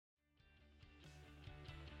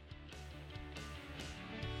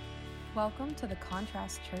Welcome to the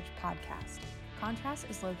Contrast Church podcast. Contrast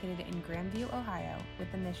is located in Grandview, Ohio,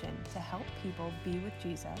 with the mission to help people be with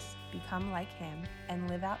Jesus, become like him, and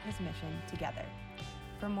live out his mission together.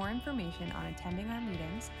 For more information on attending our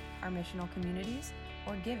meetings, our missional communities,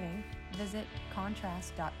 or giving, visit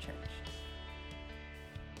contrast.church.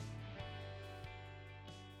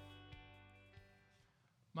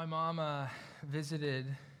 My mom visited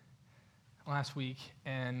last week,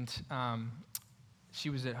 and she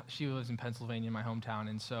lives in Pennsylvania, my hometown,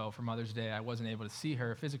 and so for Mother's Day, I wasn't able to see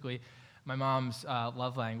her physically. My mom's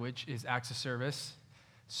love language is acts of service,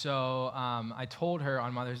 so I told her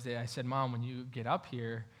on Mother's Day, I said, "Mom, when you get up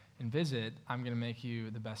here and visit, I'm going to make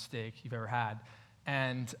you the best steak you've ever had."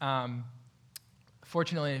 And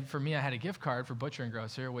fortunately for me, I had a gift card for Butcher and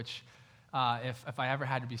Grocer, which if I ever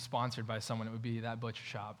had to be sponsored by someone, it would be that butcher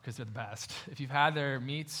shop, because they're the best. If you've had their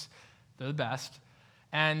meats, they're the best.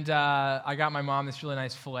 And I got my mom this really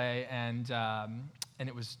nice filet, and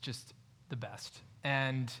it was just the best.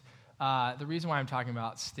 And the reason why I'm talking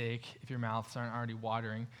about steak, if your mouths aren't already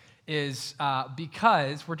watering, is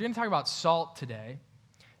because we're going to talk about salt today.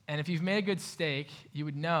 And if you've made a good steak, you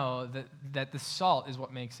would know that the salt is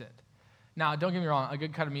what makes it. Now, don't get me wrong, a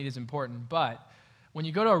good cut of meat is important, but when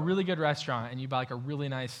you go to a really good restaurant and you buy like a really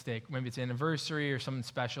nice steak, maybe it's an anniversary or something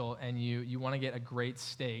special, and you want to get a great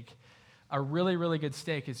steak, a really, really good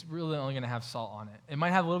steak is really only going to have salt on it. It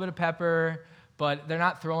might have a little bit of pepper, but they're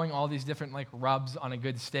not throwing all these different like rubs on a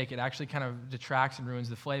good steak. It actually kind of detracts and ruins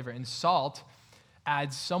the flavor. And salt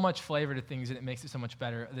adds so much flavor to things, and it makes it so much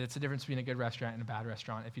better. It's the difference between a good restaurant and a bad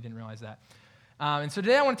restaurant, if you didn't realize that. And so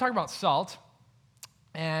today I want to talk about salt.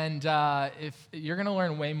 And if you're going to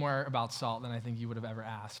learn way more about salt than I think you would have ever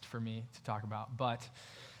asked for me to talk about. But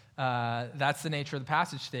that's the nature of the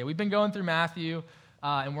passage today. We've been going through Matthew,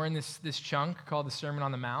 and we're in this chunk called the Sermon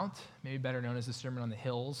on the Mount, maybe better known as the Sermon on the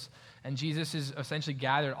Hills. And Jesus has essentially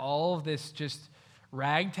gathered all of this just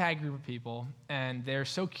ragtag group of people, and they're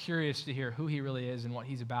so curious to hear who he really is and what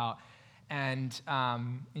he's about. And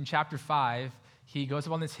in chapter 5, he goes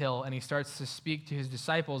up on this hill, and he starts to speak to his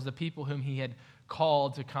disciples, the people whom he had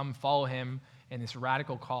called to come follow him in this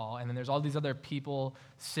radical call. And then there's all these other people,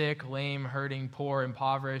 sick, lame, hurting, poor,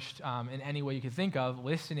 impoverished, in any way you could think of,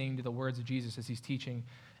 listening to the words of Jesus as he's teaching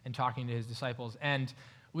and talking to his disciples. And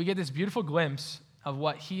we get this beautiful glimpse of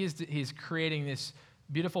what he's creating this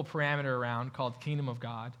beautiful parameter around called Kingdom of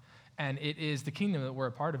God. And it is the kingdom that we're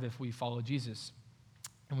a part of if we follow Jesus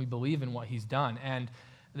and we believe in what he's done. And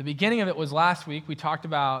the beginning of it was last week. We talked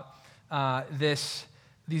about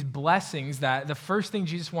these blessings, that the first thing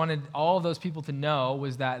Jesus wanted all of those people to know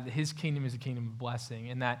was that his kingdom is a kingdom of blessing,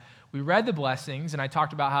 and that we read the blessings, and I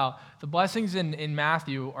talked about how the blessings in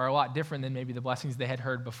Matthew are a lot different than maybe the blessings they had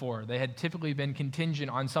heard before. They had typically been contingent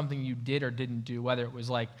on something you did or didn't do, whether it was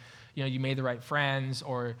like, you made the right friends,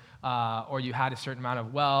 or you had a certain amount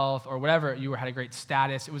of wealth, or whatever, you had a great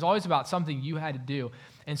status. It was always about something you had to do.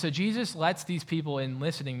 And so Jesus lets these people in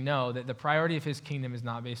listening know that the priority of his kingdom is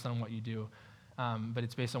not based on what you do, but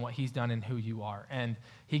it's based on what he's done and who you are. And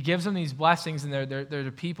he gives them these blessings, and they're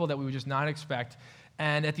the people that we would just not expect.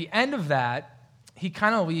 And at the end of that, he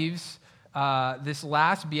kind of leaves this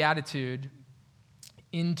last beatitude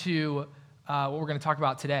into what we're going to talk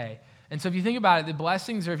about today. And so if you think about it, the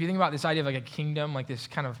blessings, or if you think about this idea of like a kingdom, like this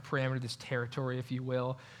kind of parameter, this territory, if you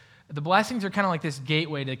will, the blessings are kind of like this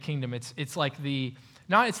gateway to the kingdom. It's like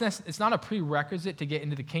it's not a prerequisite to get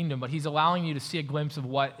into the kingdom, but he's allowing you to see a glimpse of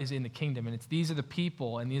what is in the kingdom. And these are the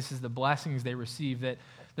people, and this is the blessings they receive, that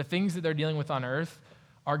the things that they're dealing with on earth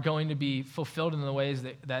are going to be fulfilled in the ways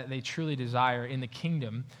that they truly desire in the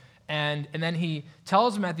kingdom. And then he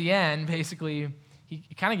tells them at the end, basically, he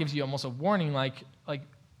kind of gives you almost a warning, like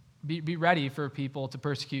be ready for people to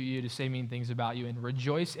persecute you, to say mean things about you, and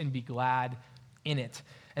rejoice and be glad in it.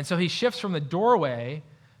 And so he shifts from the doorway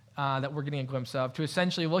that we're getting a glimpse of, to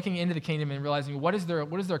essentially looking into the kingdom and realizing what is their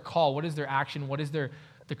call, what is their action, what is the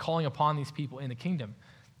calling upon these people in the kingdom.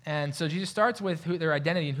 And so Jesus starts with their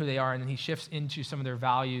identity and who they are, and then he shifts into some of their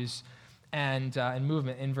values and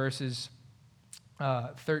movement in verses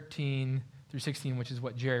 13 through 16, which is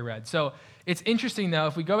what Jerry read. So it's interesting, though,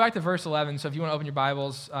 if we go back to verse 11, so if you want to open your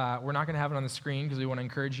Bibles, we're not going to have it on the screen because we want to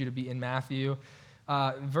encourage you to be in Matthew.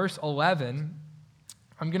 Verse 11,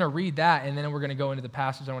 I'm going to read that, and then we're going to go into the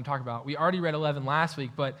passage I want to talk about. We already read 11 last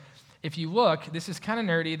week, but if you look, this is kind of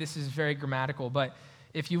nerdy, this is very grammatical, but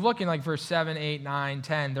if you look in like verse 7, 8, 9,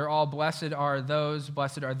 10, they're all blessed are those,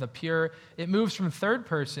 blessed are the pure. It moves from third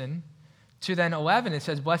person to then 11, it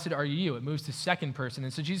says, blessed are you. It moves to second person.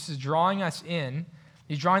 And so Jesus is drawing us in.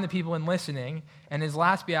 He's drawing the people in listening. And his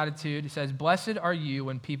last beatitude says, blessed are you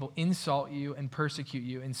when people insult you and persecute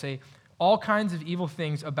you and say all kinds of evil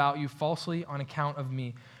things about you falsely on account of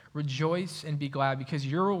me. Rejoice and be glad, because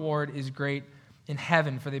your reward is great in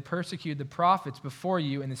heaven, for they persecuted the prophets before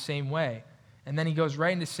you in the same way. And then he goes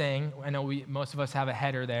right into saying, I know most of us have a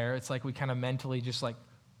header there. It's like we kind of mentally just like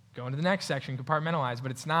go into the next section, compartmentalize,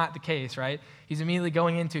 but it's not the case, right? He's immediately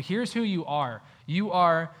going into, here's who you are. You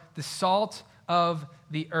are the salt of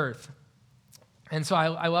the earth. And so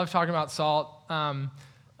I love talking about salt,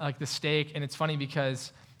 like the steak, and it's funny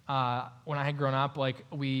because when I had grown up, like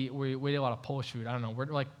we ate a lot of Polish food. I don't know, we're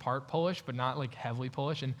like part Polish, but not like heavily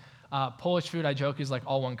Polish. And Polish food, I joke, is like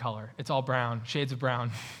all one color. It's all brown, shades of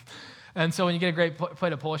brown. And so when you get a great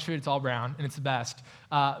plate of Polish food, it's all brown, and it's the best.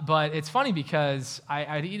 But it's funny because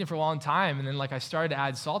I'd eaten it for a long time, and then like I started to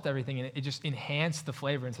add salt to everything, and it just enhanced the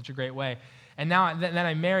flavor in such a great way. And now then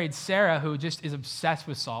I married Sarah, who just is obsessed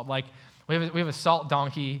with salt. Like we have a salt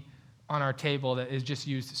donkey on our table that is just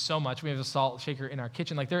used so much. We have a salt shaker in our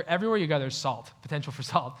kitchen. Like everywhere you go, there's salt, potential for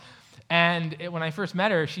salt. And when I first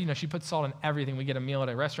met her, she puts salt in everything. We get a meal at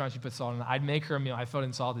a restaurant, she puts salt in it. I'd make her a meal, I throw it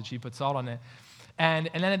in salt, and she put salt on it. And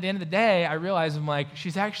then at the end of the day, I realized, I'm like,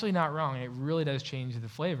 she's actually not wrong. It really does change the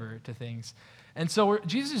flavor to things. And so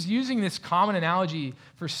Jesus is using this common analogy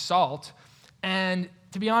for salt. And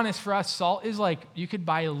to be honest, for us, salt is like, you could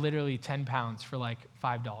buy literally 10 pounds for like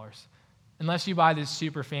 $5. Unless you buy this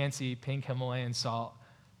super fancy pink Himalayan salt,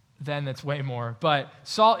 then that's way more. But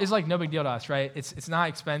salt is like no big deal to us, right? It's not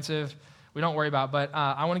expensive. We don't worry about it. But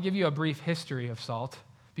I want to give you a brief history of salt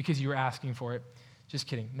because you were asking for it. Just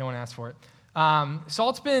kidding. No one asked for it.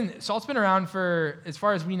 Salt's been around for, as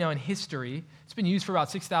far as we know in history, it's been used for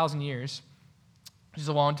about 6,000 years, which is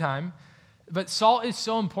a long time. But salt is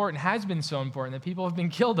so important, has been so important, that people have been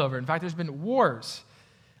killed over it. In fact, there's been wars.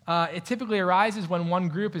 It typically arises when one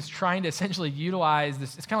group is trying to essentially utilize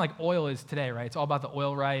this. It's kind of like oil is today, right? It's all about the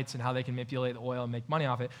oil rights and how they can manipulate the oil and make money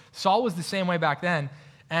off it. Salt was the same way back then.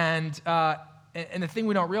 And the thing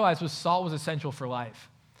we don't realize was salt was essential for life.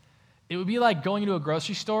 It would be like going into a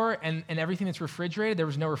grocery store and everything that's refrigerated, there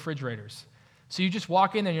was no refrigerators. So you just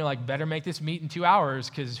walk in and you're like, better make this meat in 2 hours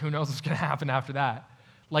because who knows what's going to happen after that.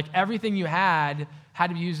 Like everything you had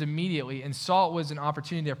to be used immediately, and salt was an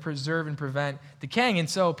opportunity to preserve and prevent decaying. And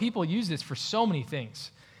so people use this for so many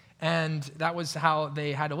things. And that was how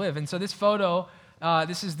they had to live. And so this photo,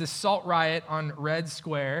 this is the salt riot on Red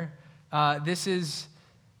Square. This is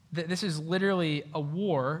literally a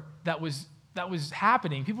war that was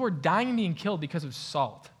happening. People were dying and being killed because of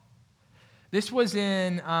salt. This was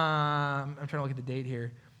in, I'm trying to look at the date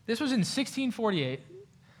here. This was in 1648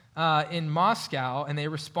 in Moscow, and they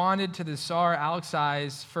responded to the Tsar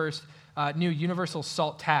Alexei's first new universal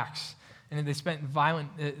salt tax. And they spent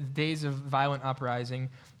days of violent uprising.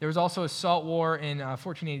 There was also a salt war in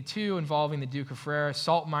 1482 involving the Duke of Ferrara,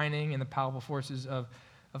 salt mining, and the powerful forces of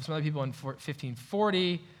some other people in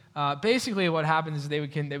 1540. Basically, what happens is they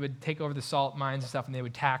would take over the salt mines and stuff, and they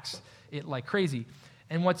would tax it like crazy.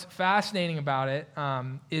 And what's fascinating about it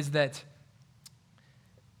is that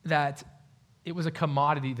it was a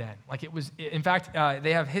commodity then. Like it was, in fact,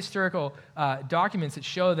 they have historical documents that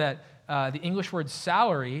show that the English word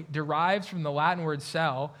salary derives from the Latin word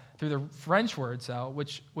sal through the French word sal,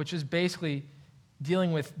 which is basically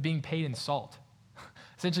dealing with being paid in salt.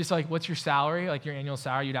 Essentially, it's like, what's your salary? Like your annual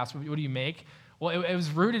salary, you'd ask, what do you make? Well, it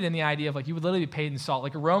was rooted in the idea of like you would literally be paid in salt.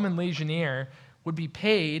 Like a Roman legionnaire would be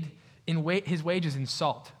paid in his wages in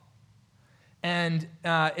salt. And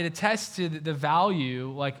it attests to the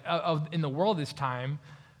value like in the world this time.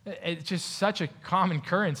 It's just such a common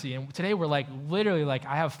currency. And today we're like literally like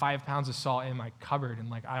I have 5 pounds of salt in my cupboard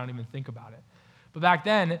and like I don't even think about it. But back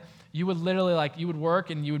then you would literally like you would work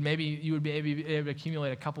and you would be able to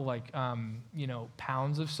accumulate a couple like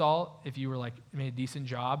pounds of salt if you were like made a decent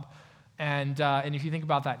job. And if you think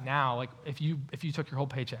about that now, like if you took your whole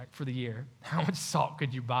paycheck for the year, how much salt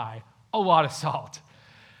could you buy? A lot of salt.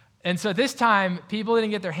 And so this time, people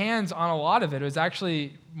didn't get their hands on a lot of it. It was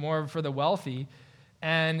actually more for the wealthy.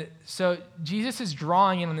 And so Jesus is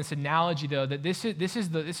drawing in on this analogy, though, that this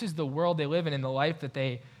is the world they live in and the life that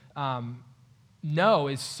they know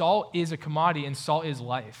is salt is a commodity and salt is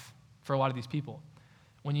life for a lot of these people.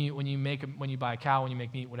 When you buy a cow, when you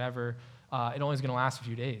make meat, whatever, it only is going to last a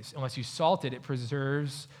few days. Unless you salt it, it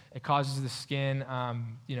preserves, it causes the skin,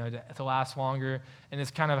 to last longer. And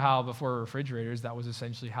it's kind of how before refrigerators, that was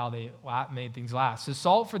essentially how they made things last. So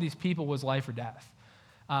salt for these people was life or death.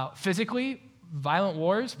 Physically, violent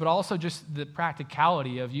wars, but also just the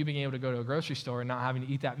practicality of you being able to go to a grocery store and not having to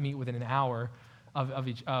eat that meat within an hour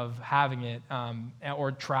of having it,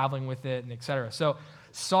 or traveling with it, and et cetera. So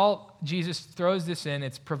salt, Jesus throws this in.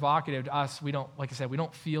 It's provocative to us. We don't, like I said, we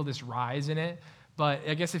don't feel this rise in it, But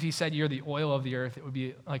I guess if he said you're the oil of the earth, it would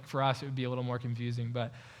be, like for us, it would be a little more confusing.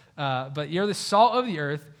 But you're the salt of the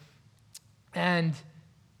earth, and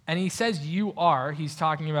he says you are. He's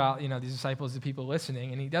talking about, these disciples, the people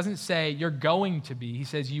listening, and he doesn't say you're going to be. He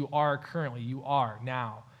says you are currently, you are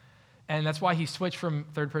now. And that's why he switched from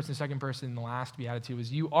third person to second person in the last beatitude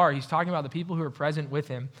was you are. He's talking about the people who are present with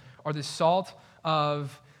him are the salt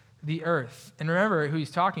of the earth. And remember who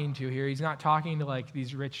he's talking to here. He's not talking to like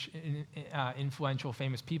these rich, influential,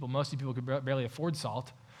 famous people. Most of the people could barely afford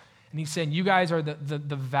salt. And he's saying, you guys are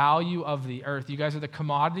the value of the earth. You guys are the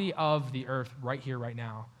commodity of the earth right here, right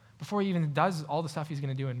now. Before he even does all the stuff he's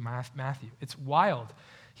going to do in Matthew. It's wild.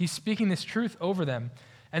 He's speaking this truth over them.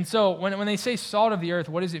 And so when they say salt of the earth,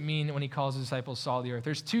 what does it mean when he calls his disciples salt of the earth?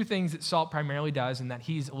 There's two things that salt primarily does and that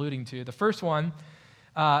he's alluding to. The first one,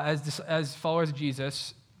 as followers of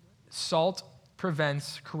Jesus, salt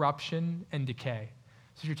prevents corruption and decay.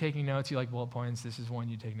 So if you're taking notes, you like bullet points, this is one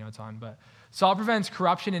you take notes on. But salt prevents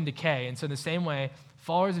corruption and decay. And so in the same way,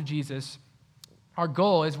 followers of Jesus, our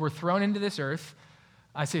goal is we're thrown into this earth.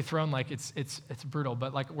 I say thrown like it's brutal,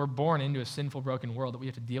 but like we're born into a sinful, broken world that we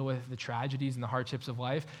have to deal with the tragedies and the hardships of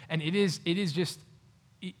life. And it is just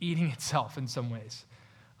eating itself in some ways.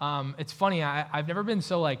 It's funny, I've never been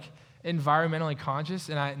so like environmentally conscious.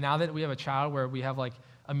 And now that we have a child where we have like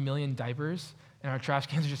 1 million diapers and our trash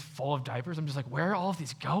cans are just full of diapers, I'm just like, where are all of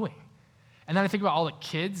these going? And then I think about all the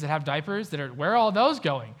kids that have diapers where are all those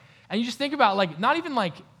going? And you just think about like, not even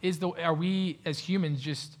like, are we as humans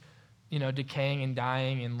just, decaying and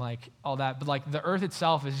dying and like all that, but like the earth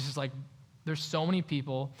itself is just like, there's so many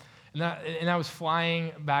people. And I was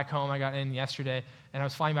flying back home. I got in yesterday and I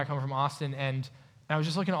was flying back home from Austin and I was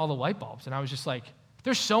just looking at all the light bulbs and I was just like,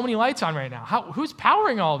 there's so many lights on right now. Who's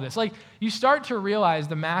powering all of this? Like you start to realize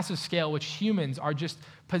the massive scale which humans are just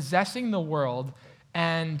possessing the world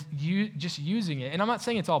and just using it. And I'm not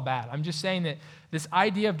saying it's all bad. I'm just saying that this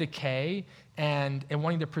idea of decay and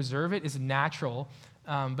wanting to preserve it is natural.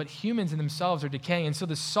 But humans in themselves are decaying. And so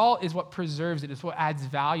the salt is what preserves it. It's what adds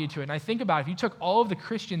value to it. And I think about if you took all of the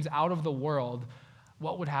Christians out of the world,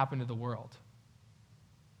 what would happen to the world?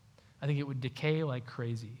 I think it would decay like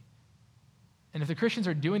crazy. And if the Christians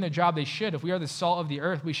are doing their job they should, if we are the salt of the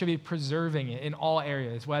earth, we should be preserving it in all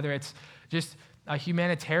areas, whether it's just a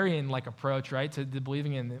humanitarian-like approach, right, to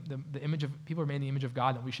believing in the image of, people are made in the image of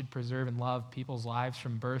God, that we should preserve and love people's lives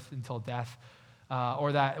from birth until death.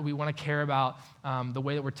 Or that we want to care about the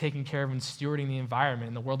way that we're taking care of and stewarding the environment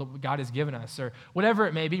and the world that God has given us, or whatever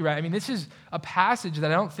it may be, right? I mean, this is a passage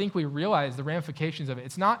that I don't think we realize the ramifications of it.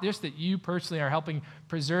 It's not just that you personally are helping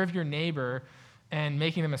preserve your neighbor and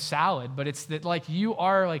making them a salad, but it's that like you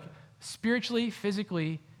are like spiritually,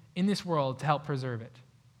 physically in this world to help preserve it.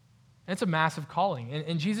 And it's a massive calling.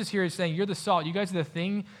 And Jesus here is saying, you're the salt. You guys are the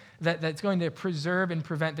thing that's going to preserve and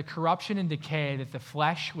prevent the corruption and decay that the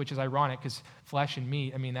flesh, which is ironic because flesh and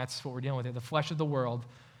meat, I mean, that's what we're dealing with here. The flesh of the world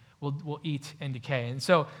will eat and decay. And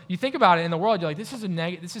so you think about it in the world, you're like, this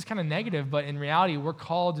is kind of negative, but in reality, we're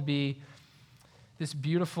called to be this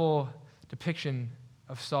beautiful depiction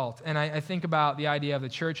of salt. And I think about the idea of the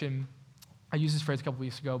church, and I used this phrase a couple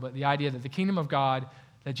weeks ago, but the idea that the kingdom of God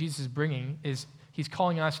that Jesus is bringing is he's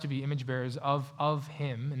calling us to be image bearers of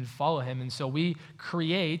him and follow him. And so we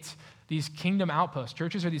create these kingdom outposts.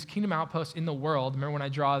 Churches are these kingdom outposts in the world. Remember when I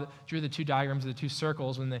drew the two diagrams of the two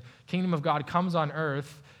circles, when the kingdom of God comes on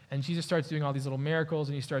earth and Jesus starts doing all these little miracles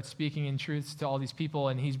and he starts speaking in truths to all these people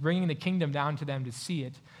and he's bringing the kingdom down to them to see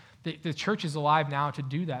it. The church is alive now to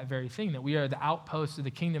do that very thing, that we are the outposts of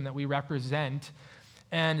the kingdom that we represent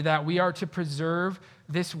and that we are to preserve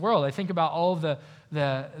this world. I think about all of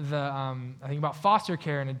I think about foster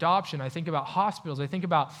care and adoption. I think about hospitals. I think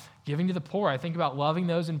about giving to the poor. I think about loving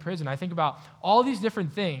those in prison. I think about all these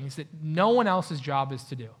different things that no one else's job is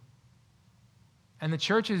to do. And the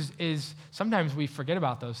church is sometimes we forget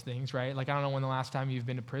about those things, right? Like I don't know when the last time you've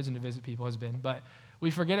been to prison to visit people has been, but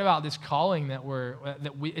we forget about this calling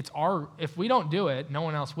if we don't do it, no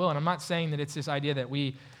one else will. And I'm not saying that it's this idea that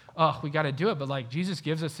we got to do it, but like Jesus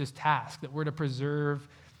gives us this task that we're to preserve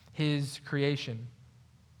his creation.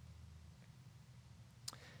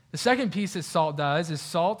 The second piece that salt does is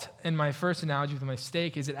salt, in my first analogy with my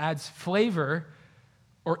steak, is it adds flavor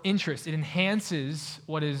or interest. It enhances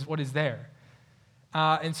what is there.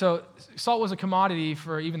 And so salt was a commodity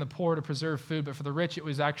for even the poor to preserve food, but for the rich it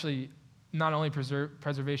was actually not only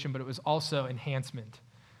preservation, but it was also enhancement.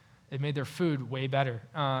 It made their food way better.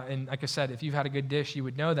 And like I said, if you've had a good dish, you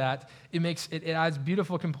would know that. It adds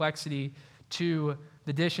beautiful complexity to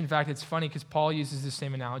the dish. In fact, it's funny because Paul uses the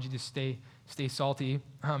same analogy to stay salty.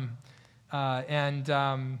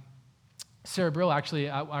 Sarah Brill, actually,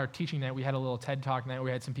 at our teaching night, we had a little TED Talk night where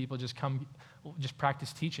we had some people just come, just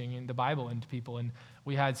practice teaching in the Bible into people. And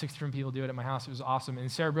we had 6 different people do it at my house. It was awesome.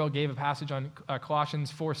 And Sarah Brill gave a passage on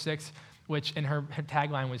Colossians 4:6, which in her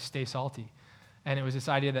tagline was "Stay salty." And it was this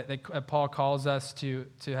idea that Paul calls us to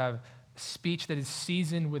have speech that is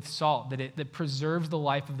seasoned with salt, that preserves the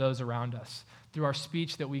life of those around us. Through our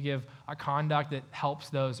speech, that we give a conduct that helps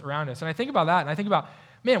those around us. And I think about that, and I think about,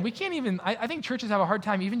 man, we can't even, I think churches have a hard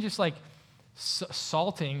time even just like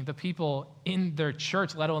salting the people in their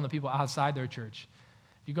church, let alone the people outside their church.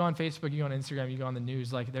 If you go on Facebook, you go on Instagram, you go on the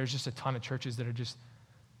news, like there's just a ton of churches that are just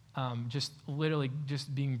literally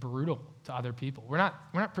just being brutal to other people. We're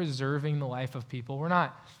not preserving the life of people. We're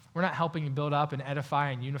not helping build up and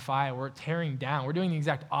edify and unify. We're tearing down. We're doing the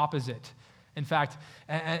exact opposite. In fact,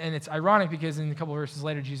 and it's ironic because in a couple of verses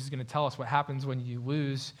later, Jesus is going to tell us what happens when you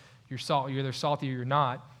lose your salt. You're either salty or you're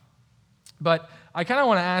not. But I kind of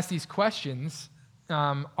want to ask these questions.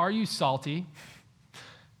 Are you salty?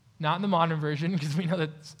 Not in the modern version, because we know that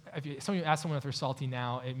if you ask someone if they're salty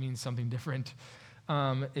now, it means something different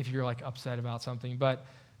if you're like upset about something. But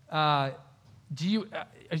do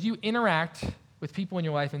you interact with people in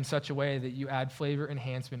your life in such a way that you add flavor,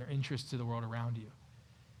 enhancement, or interest to the world around you?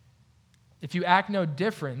 If you act no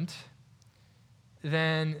different,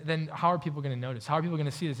 then how are people going to notice? How are people going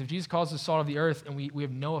to see this? If Jesus calls us salt of the earth and we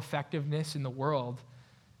have no effectiveness in the world,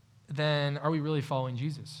 then are we really following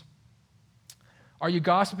Jesus? Are you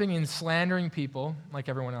gossiping and slandering people like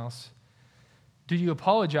everyone else? Do you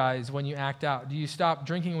apologize when you act out? Do you stop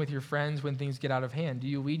drinking with your friends when things get out of hand? Do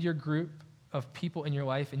you lead your group of people in your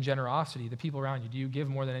life in generosity, the people around you? Do you give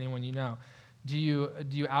more than anyone you know? Do you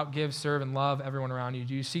outgive, serve, and love everyone around you?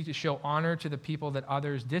 Do you seek to show honor to the people that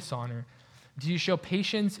others dishonor? Do you show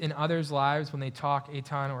patience in others' lives when they talk a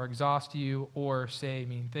ton or exhaust you or say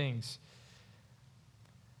mean things?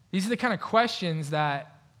 These are the kind of questions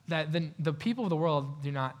that the people of the world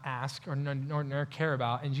do not ask or nor care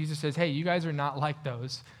about. And Jesus says, hey, you guys are not like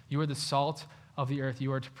those. You are the salt of the earth.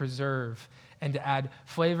 You are to preserve and to add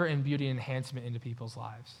flavor and beauty and enhancement into people's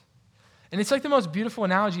lives. And it's like the most beautiful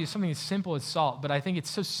analogy is something as simple as salt, but I think it's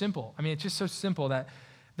so simple. I mean, it's just so simple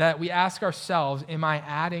that we ask ourselves, am I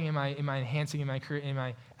adding, am I enhancing, am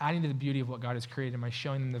I adding to the beauty of what God has created? Am I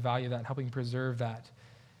showing them the value of that and helping preserve that?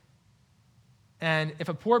 And if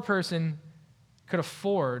a poor person could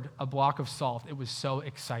afford a block of salt, it was so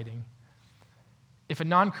exciting. If a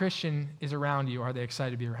non-Christian is around you, are they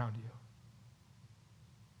excited to be around you?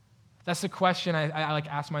 That's the question I like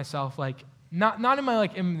ask myself, like, not am I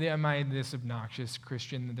like, am I this obnoxious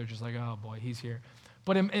Christian that they're just like, oh boy, he's here.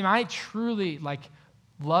 But am I truly like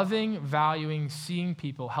loving, valuing, seeing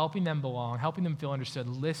people, helping them belong, helping them feel understood,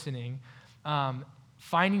 listening,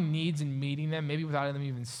 finding needs and meeting them, maybe without them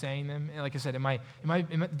even saying them? And like I said,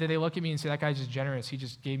 did they look at me and say, that guy's just generous, he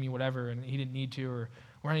just gave me whatever and he didn't need to, or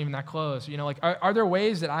we're not even that close? You know, like, are there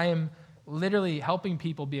ways that I am literally helping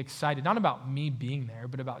people be excited, not about me being there,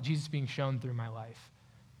 but about Jesus being shown through my life?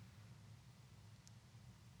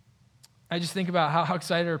 I just think about how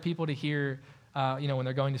excited are people to hear, when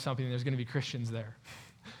they're going to something and there's going to be Christians there.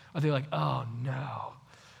 Are they like, oh no,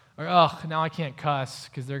 or oh, now I can't cuss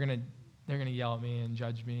because they're gonna yell at me and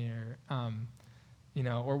judge me, or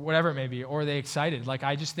or whatever it may be. Or are they excited? Like,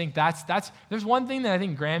 I just think that's there's one thing that I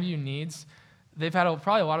think Grandview needs. They've had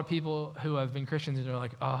probably a lot of people who have been Christians and they're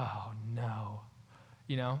like, oh no,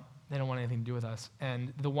 they don't want anything to do with us.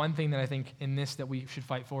 And the one thing that I think in this that we should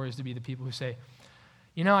fight for is to be the people who say,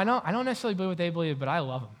 I don't necessarily believe what they believe, but I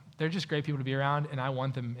love them. They're just great people to be around, and I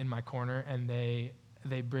want them in my corner, and they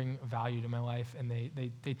bring value to my life, and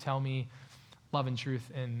they tell me love and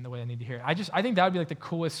truth in the way I need to hear it. I think that would be like the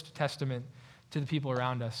coolest testament to the people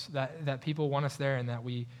around us, that people want us there, and that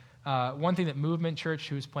we, one thing that Movement Church,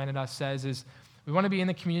 who has planted us, says is we want to be in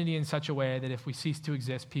the community in such a way that if we cease to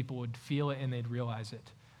exist, people would feel it and they'd realize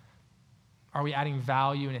it. Are we adding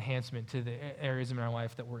value and enhancement to the areas in our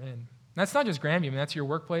life that we're in? That's not just Grandview. I mean, that's your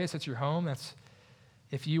workplace, that's your home. That's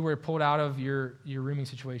if you were pulled out of your rooming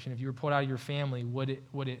situation, if you were pulled out of your family, would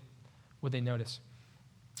they notice?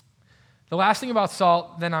 The last thing about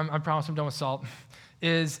salt, then I promise I'm done with salt,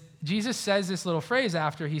 is Jesus says this little phrase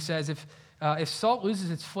after. He says, if salt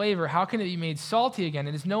loses its flavor, how can it be made salty again?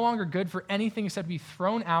 It is no longer good for anything except to be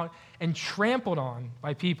thrown out and trampled on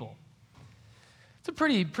by people. It's a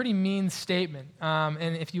pretty mean statement.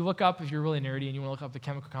 And if you look up, if you're really nerdy and you want to look up the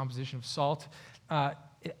chemical composition of salt,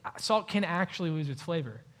 salt can actually lose its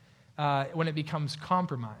flavor when it becomes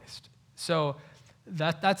compromised. So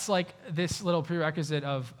that's like this little prerequisite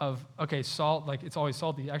of okay, salt, like it's always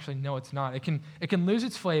salty. Actually, no, it's not. It can lose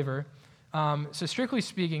its flavor So strictly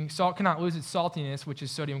speaking, salt cannot lose its saltiness, which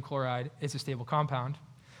is sodium chloride. It's a stable compound.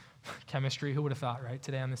 Chemistry, who would have thought, right,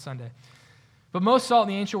 today on this Sunday? But most salt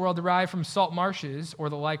in the ancient world derived from salt marshes or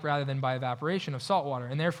the like rather than by evaporation of salt water,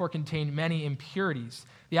 and therefore contained many impurities.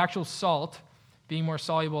 The actual salt, being more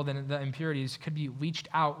soluble than the impurities, could be leached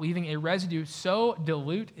out, leaving a residue so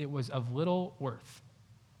dilute it was of little worth.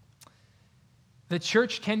 The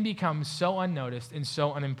church can become so unnoticed and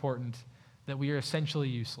so unimportant that we are essentially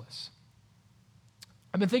useless.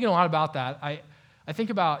 I've been thinking a lot about that. I think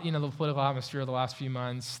about, the political atmosphere of the last few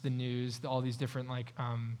months, the news, all these different,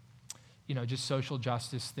 just social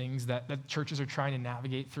justice things that churches are trying to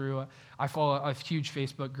navigate through. I follow a huge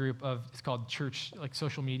Facebook group it's called Church,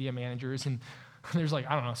 social media managers, and there's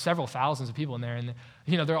several thousands of people in there, and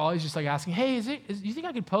they're always just asking, hey, do you think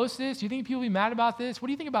I could post this? Do you think people will be mad about this? What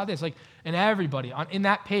do you think about this? And everybody in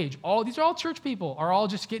that page, these are all church people, are all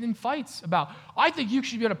just getting in fights about, I think you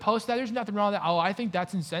should be able to post that. There's nothing wrong with that. Oh, I think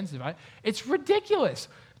that's insensitive. It's ridiculous.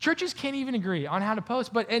 Churches can't even agree on how to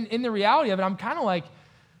post, but in the reality of it, I'm kind of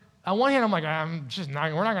on one hand, we're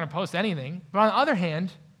not going to post anything. But on the other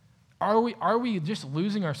hand, are we just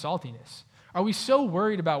losing our saltiness? Are we so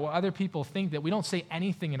worried about what other people think that we don't say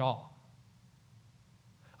anything at all?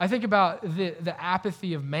 I think about the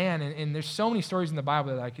apathy of man, and there's so many stories in the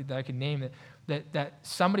Bible that I could name that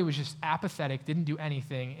somebody was just apathetic, didn't do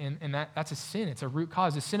anything, and that's a sin. It's a root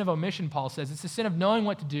cause. The sin of omission, Paul says. It's the sin of knowing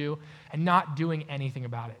what to do and not doing anything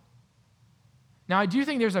about it. Now, I do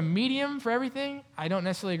think there's a medium for everything. I don't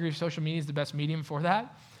necessarily agree social media is the best medium for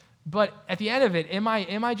that. But at the end of it, am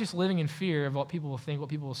I just living in fear of what people will think, what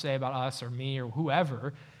people will say about us or me or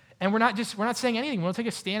whoever? And we're not saying anything. We don't take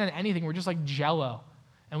a stand on anything. We're just like Jell-O.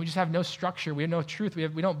 And we just have no structure. We have no truth.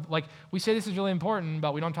 We say this is really important,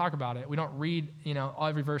 but we don't talk about it. We don't read,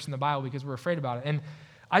 every verse in the Bible because we're afraid about it. And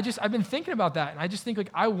I've been thinking about that, and I just think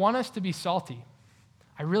I want us to be salty.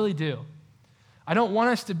 I really do. I don't want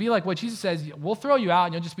us to be like what Jesus says, we'll throw you out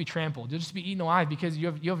and you'll just be trampled. You'll just be eaten alive because you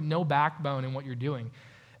have no backbone in what you're doing.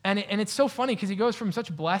 And it's so funny because he goes from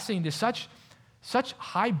such blessing to such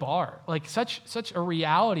high bar, such a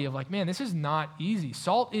reality of man, this is not easy.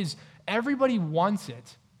 Salt is, everybody wants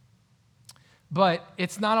it, but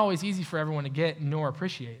it's not always easy for everyone to get nor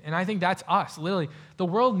appreciate. And I think that's us, literally. The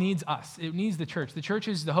world needs us. It needs the church. The church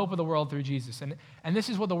is the hope of the world through Jesus. And this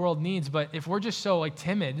is what the world needs, but if we're just so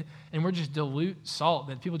timid and we're just dilute salt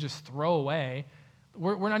that people just throw away,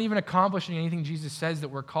 we're not even accomplishing anything Jesus says that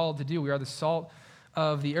we're called to do. We are the salt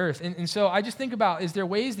of the earth. And so I just think about, is there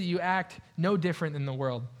ways that you act no different than the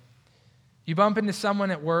world? You bump into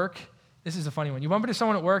someone at work. This is a funny one. You bump into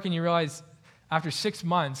someone at work and you realize after 6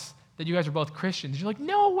 months that you guys are both Christians. You're like,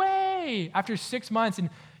 no way! After 6 months, and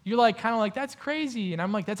you're kind of that's crazy. And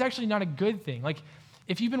I'm like, that's actually not a good thing.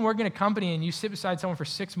 If you've been working at a company and you sit beside someone for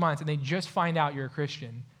 6 months and they just find out you're a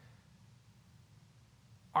Christian,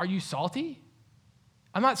 are you salty?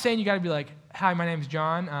 I'm not saying you got to be hi, my name's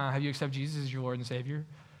John. Have you accepted Jesus as your Lord and Savior?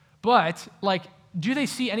 But, do they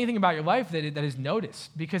see anything about your life that is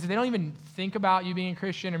noticed? Because if they don't even think about you being a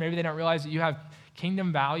Christian, or maybe they don't realize that you have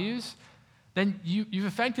kingdom values, then you've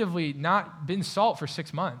effectively not been salt for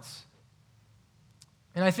 6 months.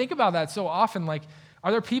 And I think about that so often.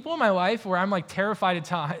 Are there people in my life where I'm terrified to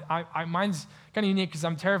tell? Mine's kind of unique because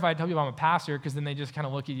I'm terrified to tell people I'm a pastor because then they just kind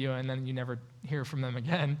of look at you and then you never hear from them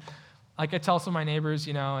again. I tell some of my neighbors,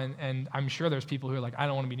 and I'm sure there's people who are I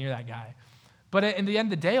don't want to be near that guy. But at the end of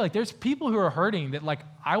the day, there's people who are hurting that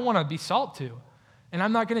I want to be salt to. And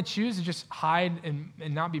I'm not going to choose to just hide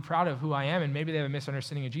and not be proud of who I am. And maybe they have a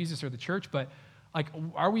misunderstanding of Jesus or the church, but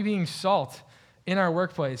are we being salt in our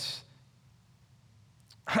workplace?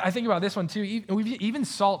 I think about this one too. Even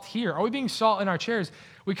salt here. Are we being salt in our chairs?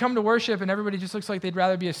 We come to worship and everybody just looks like they'd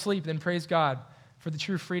rather be asleep than praise God for the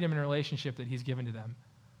true freedom and relationship that he's given to them.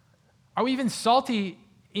 Are we even salty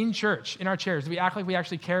in church, in our chairs? Do we act like we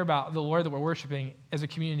actually care about the Lord that we're worshiping as a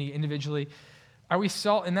community, individually? Are we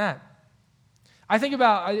salt in that? I think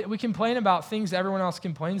about, we complain about things that everyone else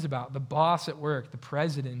complains about, the boss at work, the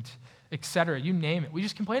president, etc. You name it. We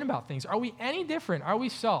just complain about things. Are we any different? Are we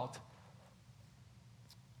salt?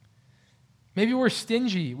 Maybe we're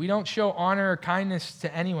stingy. We don't show honor or kindness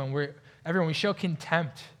to anyone. We show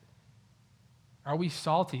contempt. Are we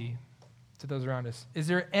salty to those around us? Is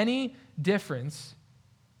there any difference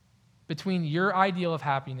between your ideal of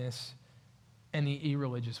happiness and the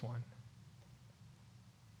irreligious one?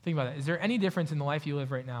 Think about that. Is there any difference in the life you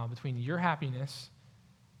live right now between your happiness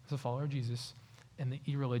as a follower of Jesus and the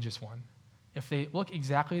irreligious one? If they look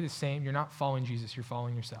exactly the same, you're not following Jesus, you're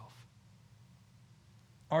following yourself.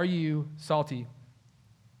 Are you salty?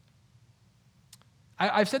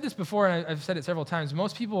 I've said this before, and I've said it several times.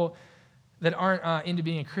 Most people that aren't into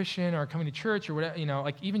being a Christian or coming to church or whatever,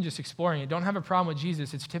 like even just exploring it, don't have a problem with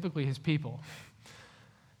Jesus. It's typically his people.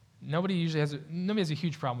 Nobody has a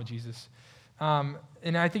huge problem with Jesus.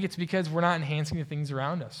 And I think it's because we're not enhancing the things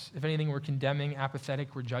around us. If anything, we're condemning,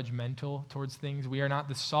 apathetic, we're judgmental towards things. We are not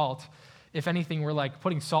the salt. If anything, we're like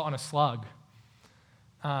putting salt on a slug.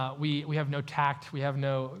 We have no tact. We have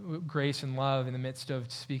no grace and love in the midst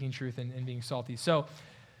of speaking truth and being salty. So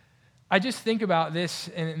I just think about this,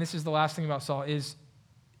 and this is the last thing about salt, is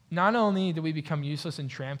not only do we become useless and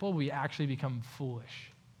trampled, we actually become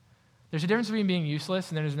foolish. There's a difference between being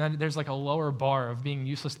useless, and there's like a lower bar of being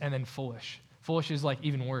useless and then foolish. Foolish is like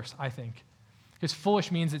even worse, I think. Because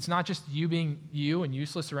foolish means it's not just you being you and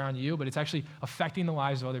useless around you, but it's actually affecting the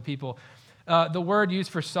lives of other people. The word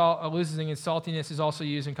used for losing its saltiness is also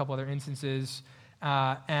used in a couple other instances,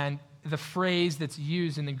 and the phrase that's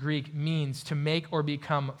used in the Greek means to make or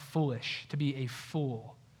become foolish, to be a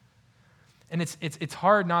fool. And it's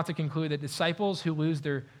hard not to conclude that disciples who lose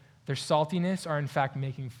their saltiness are in fact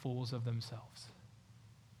making fools of themselves.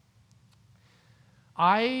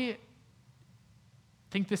 I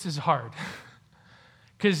think this is hard.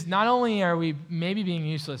 Because not only are we maybe being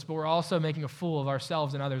useless, but we're also making a fool of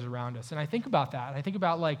ourselves and others around us. And I think about that. I think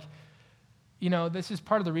about this is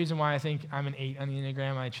part of the reason why I think I'm an 8 on the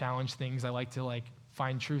Enneagram. I challenge things. I like to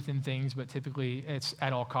find truth in things, but typically it's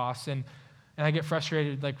at all costs. And I get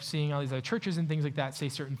frustrated seeing all these other churches and things like that say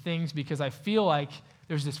certain things because I feel like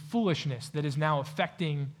there's this foolishness that is now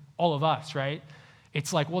affecting all of us, right?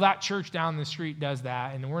 It's like, well, that church down the street does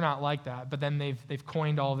that, and we're not like that. But then they've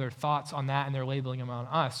coined all their thoughts on that, and they're labeling them on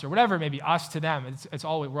us, or whatever it may be, us to them.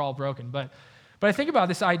 We're all broken. But I think about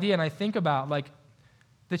this idea, and I think about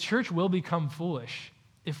the church will become foolish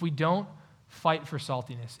if we don't fight for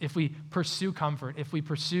saltiness, if we pursue comfort, if we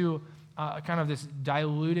pursue kind of this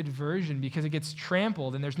diluted version, because it gets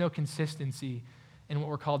trampled, and there's no consistency in what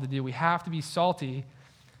we're called to do. We have to be salty,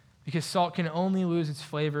 because salt can only lose its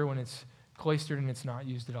flavor when it's cloistered and it's not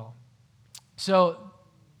used at all. So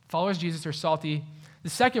followers of Jesus are salty. The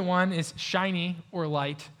second one is shiny or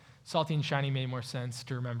light. Salty and shiny made more sense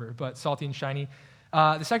to remember, but salty and shiny.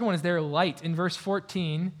 The second one is they're light. In verse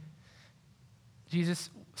 14, Jesus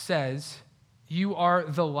says, you are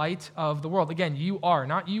the light of the world. Again, you are,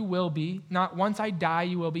 not you will be, not once I die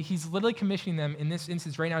you will be. He's literally commissioning them in this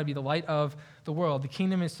instance right now to be the light of the world. The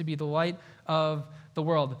kingdom is to be the light of the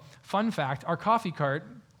world. Fun fact, our coffee cart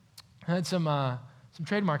had some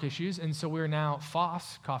trademark issues, and so we're now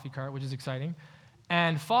Foss Coffee Cart, which is exciting.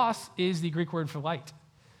 And Foss is the Greek word for light.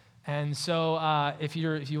 And so if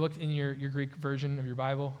you look in your Greek version of your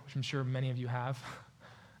Bible, which I'm sure many of you have,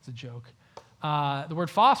 it's a joke, the word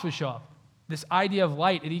Foss would show up. This idea of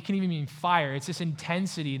light, it can even mean fire. It's this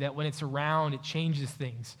intensity that when it's around, it changes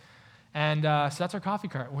things. And so that's our coffee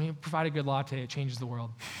cart. When we provide a good latte, it changes the world.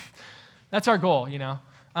 That's our goal,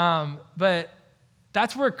 But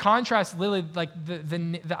that's where contrast, literally,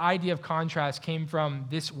 the idea of contrast came from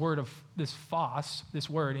this word of this phos, this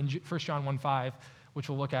word in 1 John 1:5, which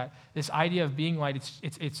we'll look at. This idea of being light,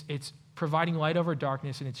 it's providing light over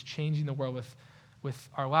darkness, and it's changing the world with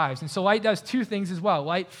our lives. And so light does two things as well.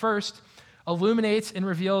 Light first illuminates and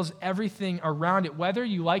reveals everything around it, whether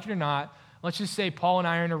you like it or not. Let's just say Paul and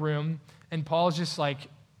I are in a room, and Paul's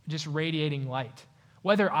just radiating light.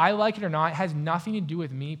 Whether I like it or not, it has nothing to do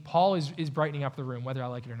with me. Paul is brightening up the room, whether I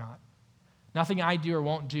like it or not. Nothing I do or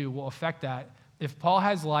won't do will affect that. If Paul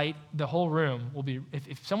has light, the whole room will be,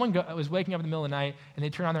 if someone was waking up in the middle of the night and they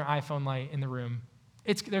turn on their iPhone light in the room,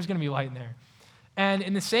 there's going to be light in there. And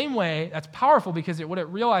in the same way, that's powerful because what it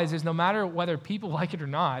realizes, no matter whether people like it or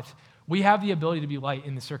not, we have the ability to be light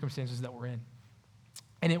in the circumstances that we're in.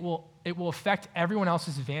 And it will affect everyone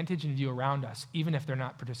else's vantage and view around us, even if they're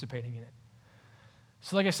not participating in it.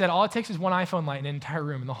 So like I said, all it takes is one iPhone light in an entire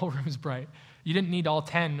room, and the whole room is bright. You didn't need all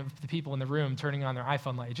 10 of the people in the room turning on their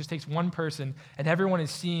iPhone light. It just takes one person, and everyone is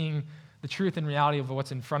seeing the truth and reality of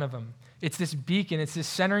what's in front of them. It's this beacon. It's this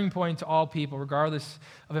centering point to all people, regardless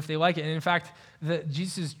of if they like it. And in fact,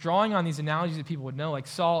 Jesus is drawing on these analogies that people would know, like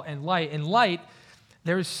salt and light. And light,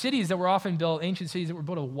 there were cities that were often built, ancient cities that were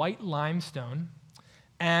built of white limestone,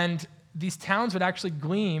 and these towns would actually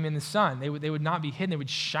gleam in the sun. They would not be hidden. They would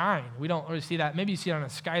shine. We don't really see that. Maybe you see it on a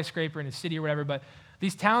skyscraper in a city or whatever, but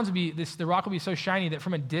these towns would be, the rock would be so shiny that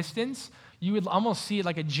from a distance, you would almost see it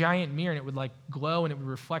like a giant mirror, and it would glow, and it would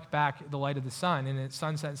reflect back the light of the sun, and at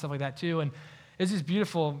sunset and stuff like that too. And it's this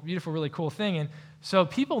beautiful, beautiful, really cool thing. And so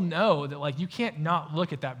people know that you can't not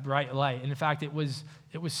look at that bright light. And in fact, it was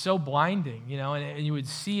so blinding, and you would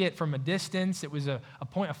see it from a distance. It was a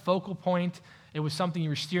focal point. It was something you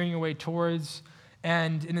were steering your way towards.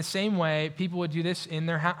 And in the same way, people would do this in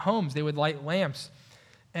their homes. They would light lamps.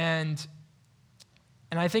 And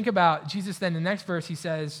I think about Jesus then, the next verse, he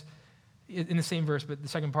says, in the same verse, but the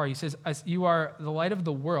second part, he says, "As you are the light of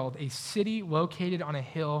the world, a city located on a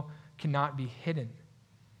hill cannot be hidden."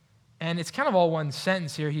 And it's kind of all one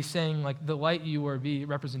sentence here. He's saying, like, the light you are be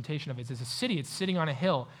representation of it. It's a city. It's sitting on a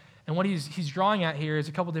hill. And what he's drawing at here is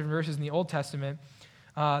a couple different verses in the Old Testament.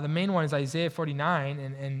 The main one is Isaiah 49,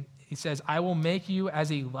 and he says, "I will make you as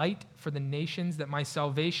a light for the nations, that my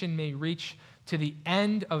salvation may reach to the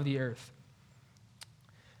end of the earth."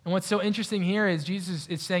 And what's so interesting here is Jesus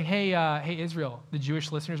is saying, hey, Israel, the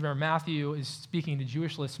Jewish listeners. Remember, Matthew is speaking to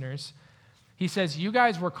Jewish listeners. He says, you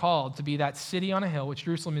guys were called to be that city on a hill, which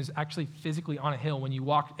Jerusalem is actually physically on a hill. When you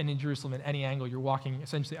walk in Jerusalem at any angle, you're walking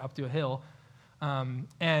essentially up to a hill. And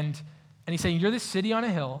he's saying, you're this city on a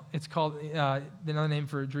hill. It's called, another name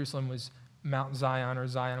for Jerusalem was Mount Zion, or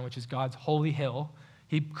Zion, which is God's holy hill.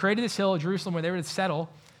 He created this hill of Jerusalem where they were to settle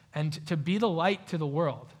and to be the light to the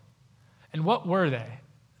world. And what were they?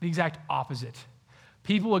 The exact opposite.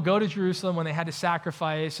 People would go to Jerusalem when they had to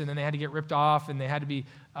sacrifice, and then they had to get ripped off, and they had to be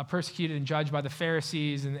persecuted and judged by the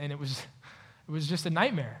Pharisees, and it was just a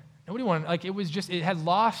nightmare. Nobody wanted, it had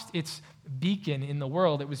lost its beacon in the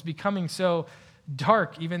world. It was becoming so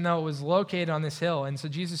dark, even though it was located on this hill. And so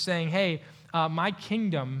Jesus is saying, hey, my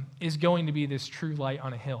kingdom is going to be this true light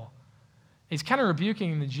on a hill. He's kind of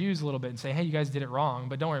rebuking the Jews a little bit and saying, hey, you guys did it wrong,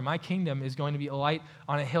 but don't worry, my kingdom is going to be a light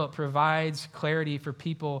on a hill. It provides clarity for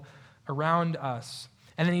people around us.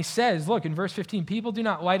 And then he says, look, in verse 15, people do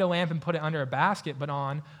not light a lamp and put it under a basket, but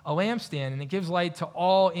on a lampstand, and it gives light to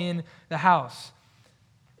all in the house.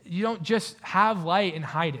 You don't just have light and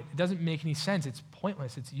hide it. It doesn't make any sense. It's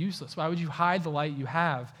pointless. It's useless. Why would you hide the light you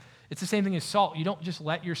have? It's the same thing as salt. You don't just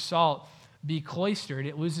let your salt be cloistered.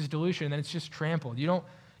 It loses dilution, and then it's just trampled.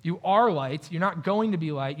 You are light. You're not going to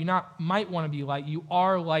be light. You might want to be light. You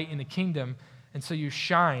are light in the kingdom, and so you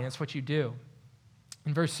shine. That's what you do.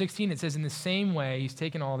 In verse 16, it says, in the same way, he's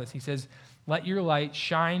taken all this. He says, let your light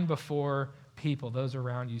shine before people, those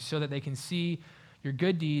around you, so that they can see your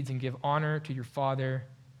good deeds and give honor to your Father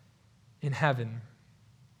in heaven.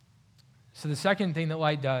 So the second thing that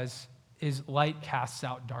light does is light casts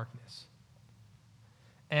out darkness.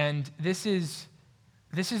 And this is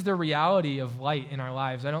the reality of light in our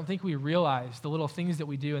lives. I don't think we realize the little things that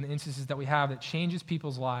we do and the instances that we have that changes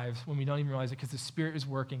people's lives when we don't even realize it, because the Spirit is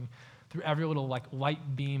working through every little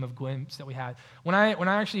light beam of glimpse that we had. When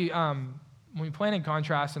we planted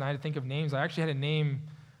Contrast and I had to think of names, I actually had a name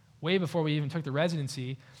way before we even took the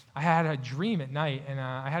residency. I had a dream at night, and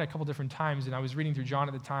I had a couple different times, and I was reading through John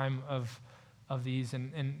at the time of these,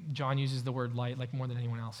 and John uses the word light like more than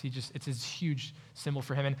anyone else. It's this huge symbol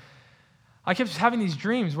for him. And I kept having these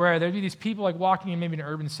dreams where there'd be these people like walking in maybe an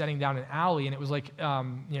urban setting down an alley, and it was like,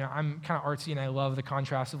 I'm kind of artsy, and I love the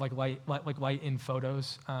contrast of like light in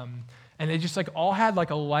photos. And they just like all had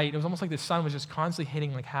like a light. It was almost like the sun was just constantly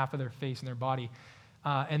hitting like half of their face and their body.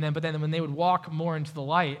 But then when they would walk more into the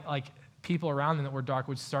light, like people around them that were dark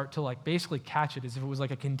would start to like basically catch it as if it was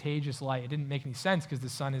like a contagious light. It didn't make any sense because the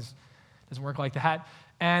sun doesn't work like that.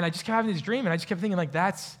 And I just kept having this dream, and I just kept thinking like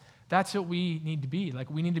that's what we need to be. Like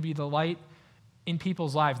we need to be the light in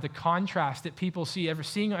people's lives. The contrast that people see,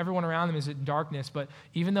 seeing everyone around them is in darkness, but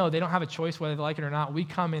even though they don't have a choice whether they like it or not, we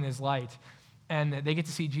come in as light. And they get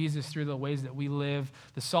to see Jesus through the ways that we live,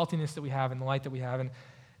 the saltiness that we have, and the light that we have.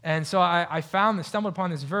 And so I stumbled upon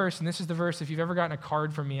this verse, and this is the verse, if you've ever gotten a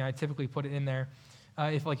card from me, I typically put it in there.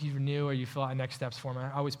 If like you're new or you fill out a next steps form,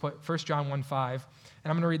 I always put 1 John 1:5, and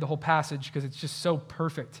I'm going to read the whole passage because it's just so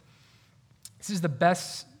perfect. This is the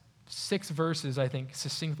best 6 verses, I think,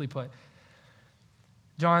 succinctly put.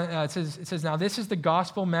 John, it says, now this is the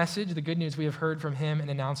gospel message, the good news we have heard from him and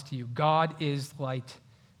announced to you. God is light,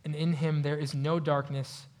 and in him there is no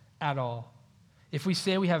darkness at all. If we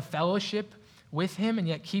say we have fellowship with him and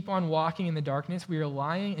yet keep on walking in the darkness, we are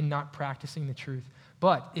lying and not practicing the truth.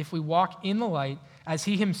 But if we walk in the light, as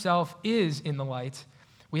he himself is in the light,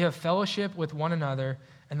 we have fellowship with one another,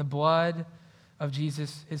 and the blood of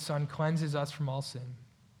Jesus, his son, cleanses us from all sin.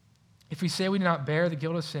 If we say we do not bear the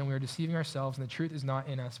guilt of sin, we are deceiving ourselves, and the truth is not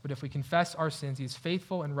in us. But if we confess our sins, he is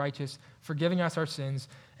faithful and righteous, forgiving us our sins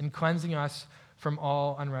and cleansing us from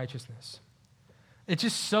all unrighteousness. It's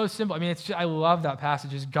just so simple. I mean, I love that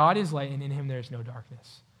passage. God is light, and in him there is no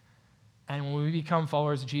darkness. And when we become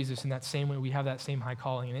followers of Jesus in that same way, we have that same high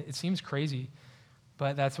calling. And it seems crazy,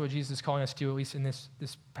 but that's what Jesus is calling us to, at least in this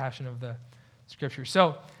passion of the Scripture.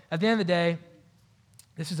 So at the end of the day,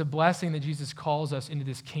 this is a blessing that Jesus calls us into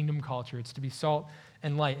this kingdom culture. It's to be salt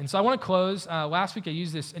and light. And so I want to close. Last week I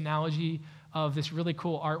used this analogy of this really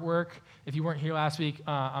cool artwork. If you weren't here last week,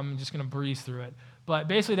 I'm just going to breeze through it. But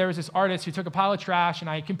basically, there was this artist who took a pile of trash, and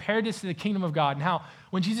I compared this to the kingdom of God and how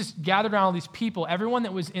when Jesus gathered around all these people, everyone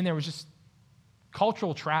that was in there was just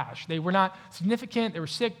cultural trash. They were not significant. They were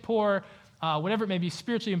sick, poor, whatever it may be,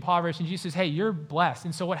 spiritually impoverished. And Jesus says, hey, you're blessed.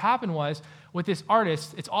 And so what happened was, with this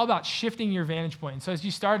artist, it's all about shifting your vantage point. And so as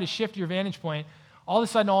you started to shift your vantage point, all of a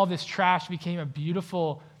sudden, all of this trash became a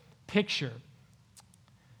beautiful picture.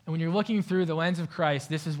 And when you're looking through the lens of Christ,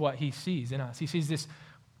 this is what he sees in us. He sees this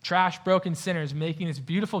trash, broken sinners making this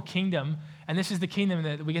beautiful kingdom, and this is the kingdom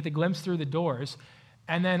that we get to glimpse through the doors.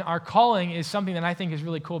 And then our calling is something that I think is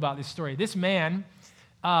really cool about this story. This man,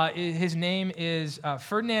 his name is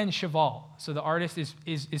Ferdinand Chevall. So the artist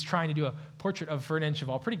is trying to do a portrait of Ferdinand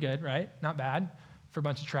Chevall. Pretty good, right? Not bad for a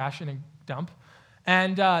bunch of trash in a dump.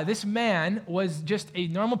 And this man was just a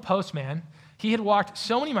normal postman. He had walked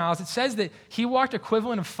so many miles. It says that he walked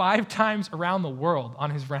equivalent of 5 times around the world on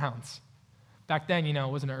his rounds. Back then, it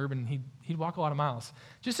wasn't an urban, he'd walk a lot of miles.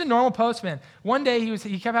 Just a normal postman. One day,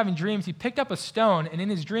 he kept having dreams. He picked up a stone, and in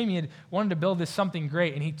his dream, he had wanted to build this something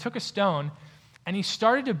great. And he took a stone, and he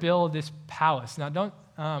started to build this palace. Now,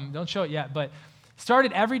 don't show it yet, but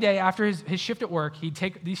started every day after his shift at work, he'd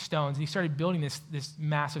take these stones, and he started building this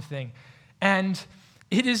massive thing. And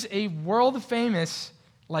it is a world-famous,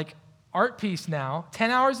 art piece now,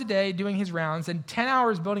 10 hours a day doing his rounds, and 10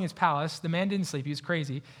 hours building his palace. The man didn't sleep. He was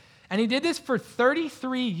crazy. And he did this for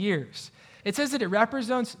 33 years. It says that it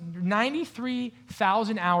represents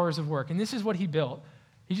 93,000 hours of work. And this is what he built.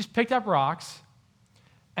 He just picked up rocks.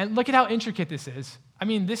 And look at how intricate this is. I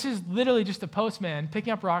mean, this is literally just a postman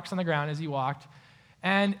picking up rocks on the ground as he walked.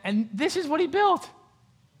 And this is what he built.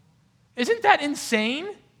 Isn't that insane?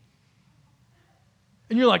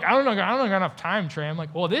 And you're like, I don't know, got enough time, Trey. I'm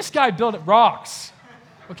like, well, this guy built rocks,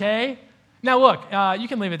 okay? Now look, you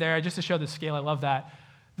can leave it there just to show the scale. I love that.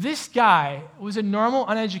 This guy was a normal,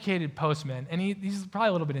 uneducated postman, and he's probably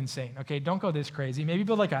a little bit insane, okay? Don't go this crazy. Maybe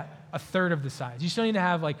build a third of the size. You still need to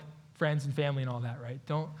have friends and family and all that, right?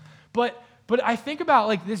 But I think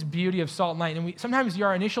about this beauty of Salt and Light, and sometimes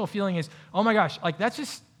our initial feeling is, oh my gosh, that's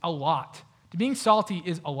just a lot. Being salty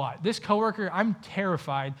is a lot. This coworker, I'm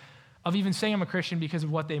terrified of even saying I'm a Christian because of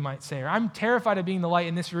what they might say. Or I'm terrified of being the light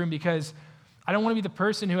in this room because I don't want to be the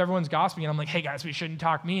person who everyone's gossiping, and I'm like, hey guys, we shouldn't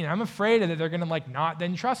talk mean. And I'm afraid that they're going to not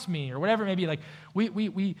then trust me or whatever it may be.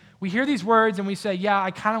 We hear these words and we say, yeah,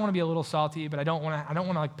 I kind of want to be a little salty, but I don't want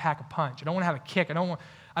to pack a punch. I don't want to have a kick. I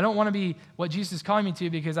don't want to be what Jesus is calling me to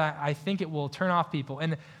because I think it will turn off people.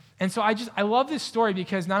 And so I love this story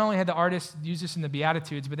because not only had the artist used this in the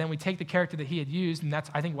Beatitudes, but then we take the character that he had used, and that's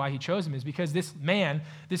I think why he chose him, is because this man,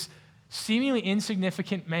 this seemingly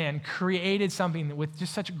insignificant man, created something with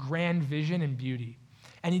just such grand vision and beauty.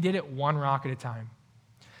 And he did it one rock at a time.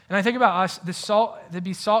 And I think about us, to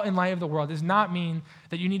be salt and light of the world does not mean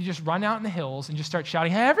that you need to just run out in the hills and just start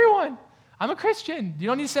shouting, hey, everyone, I'm a Christian. You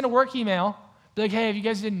don't need to send a work email. Be like, hey, if you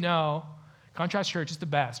guys didn't know, Contrast Church is the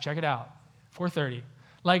best. Check it out, 4:30.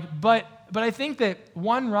 But I think that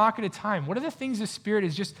one rock at a time, what are the things the Spirit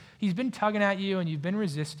is just, he's been tugging at you and you've been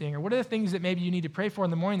resisting, or what are the things that maybe you need to pray for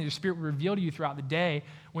in the morning that your Spirit will reveal to you throughout the day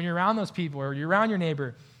when you're around those people or you're around your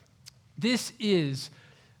neighbor? This is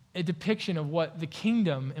a depiction of what the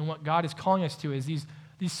kingdom and what God is calling us to is these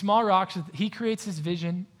small rocks. He creates this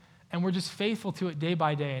vision and we're just faithful to it day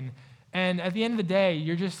by day. And at the end of the day,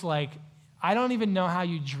 you're just like, I don't even know how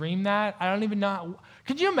you dream that. I don't even know.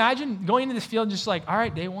 Could you imagine going into this field and just all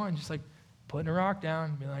right, day one, just putting a rock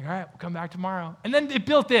down, being like, all right, we'll come back tomorrow. And then it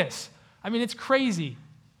built this. I mean, it's crazy.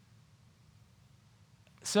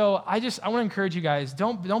 So I want to encourage you guys,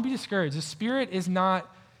 don't be discouraged. The Spirit is not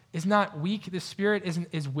weak. The Spirit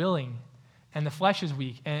is willing, and the flesh is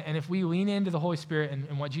weak. And if we lean into the Holy Spirit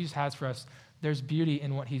and what Jesus has for us, there's beauty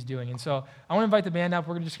in what he's doing. And so I want to invite the band up.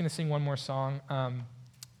 We're just going to sing one more song.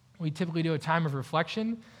 We typically do a time of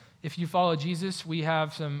reflection. If you follow Jesus, we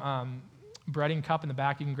have some breading cup in the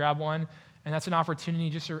back. You can grab one. And that's an opportunity,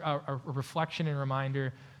 just a reflection and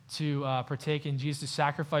reminder to partake in Jesus'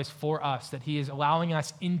 sacrifice for us, that he is allowing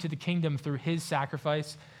us into the kingdom through his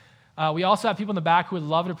sacrifice. We also have people in the back who would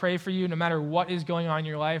love to pray for you no matter what is going on in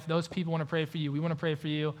your life. Those people want to pray for you. We want to pray for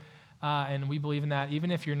you, and we believe in that.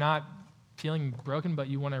 Even if you're not feeling broken, but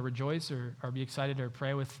you want to rejoice or be excited or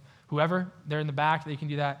pray with whoever, they're in the back, they can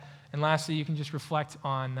do that. And lastly, you can just reflect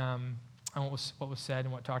on what was said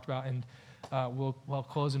and what talked about, and we'll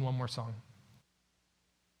close in one more song.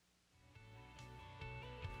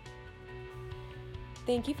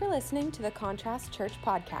 Thank you for listening to the Contrast Church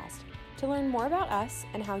podcast. To learn more about us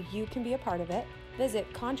and how you can be a part of it,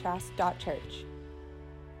 visit contrast.church.